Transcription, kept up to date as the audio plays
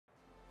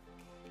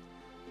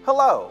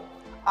Hello,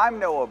 I'm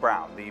Noah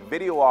Brown, the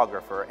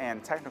videographer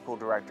and technical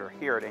director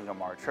here at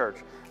Ingomar Church,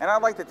 and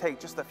I'd like to take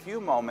just a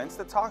few moments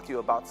to talk to you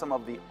about some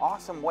of the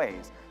awesome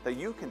ways that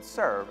you can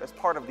serve as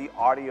part of the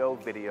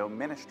audio-video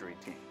ministry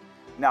team.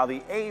 Now,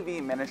 the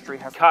AV ministry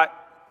has... Cut!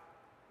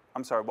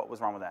 I'm sorry, what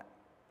was wrong with that?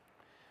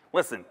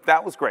 Listen,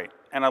 that was great,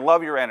 and I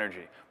love your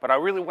energy, but I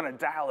really want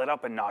to dial it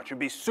up a notch and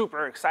be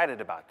super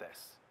excited about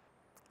this.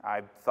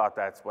 I thought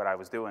that's what I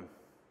was doing.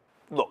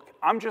 Look,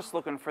 I'm just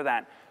looking for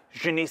that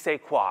je ne sais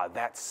quoi,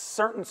 that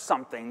certain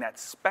something, that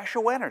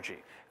special energy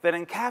that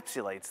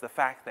encapsulates the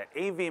fact that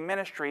AV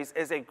Ministries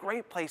is a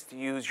great place to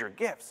use your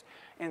gifts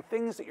and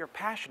things that you're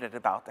passionate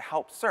about to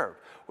help serve,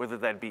 whether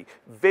that be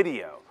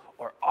video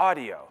or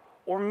audio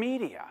or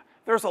media.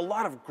 There's a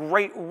lot of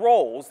great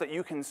roles that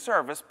you can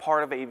serve as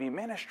part of AV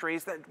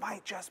Ministries that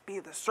might just be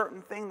the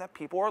certain thing that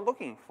people are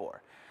looking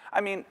for. I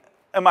mean,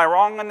 am I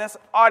wrong on this?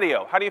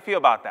 Audio, how do you feel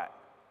about that?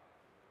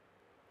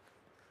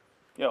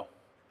 Yo,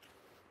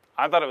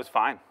 I thought it was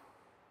fine.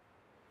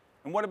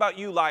 And what about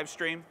you, live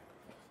stream?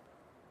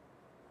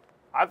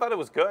 I thought it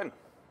was good.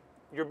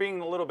 You're being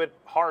a little bit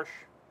harsh.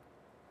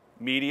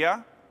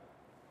 Media?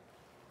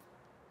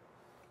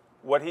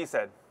 What he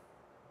said.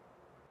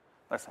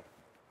 Listen,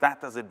 that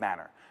doesn't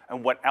matter.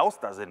 And what else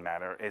doesn't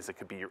matter is it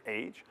could be your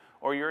age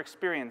or your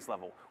experience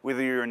level.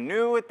 Whether you're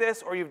new at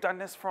this or you've done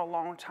this for a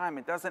long time,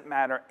 it doesn't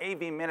matter.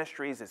 AV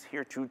Ministries is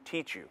here to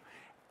teach you.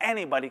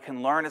 Anybody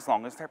can learn as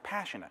long as they're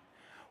passionate,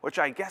 which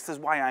I guess is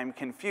why I'm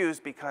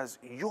confused because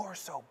you're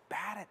so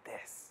bad at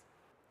this.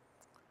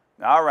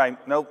 All right,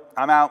 nope,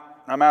 I'm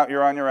out. I'm out,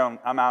 you're on your own.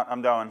 I'm out,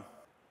 I'm done.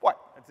 What?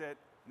 That's it.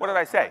 What did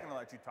I say? I'm not gonna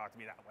let you talk to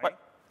me that way. What?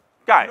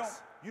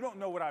 Guys. You don't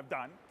know what I've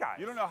done. Guys.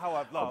 You don't know how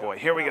I've loved. Oh boy,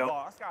 here we go.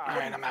 Lost. All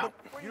right, I'm out.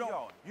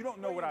 You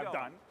don't know what I've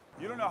done.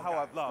 You don't know how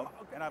I've loved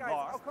and I've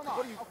lost.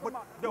 What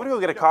do you go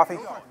get a coffee?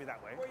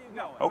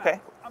 Okay.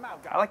 I'm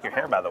out, guys. I like your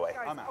hair, by the way.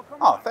 I'm out.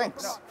 Oh,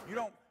 thanks. You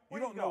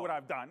don't know what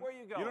I've done.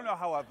 You don't know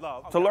how I've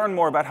loved. To learn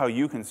more about how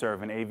you can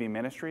serve in AV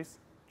Ministries,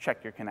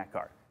 check your Connect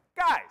card.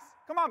 Guys,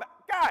 come on back.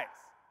 Guys.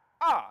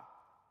 Oh,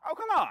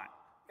 come on.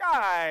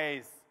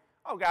 Guys.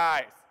 Oh,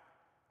 guys.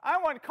 I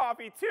want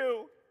coffee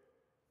too.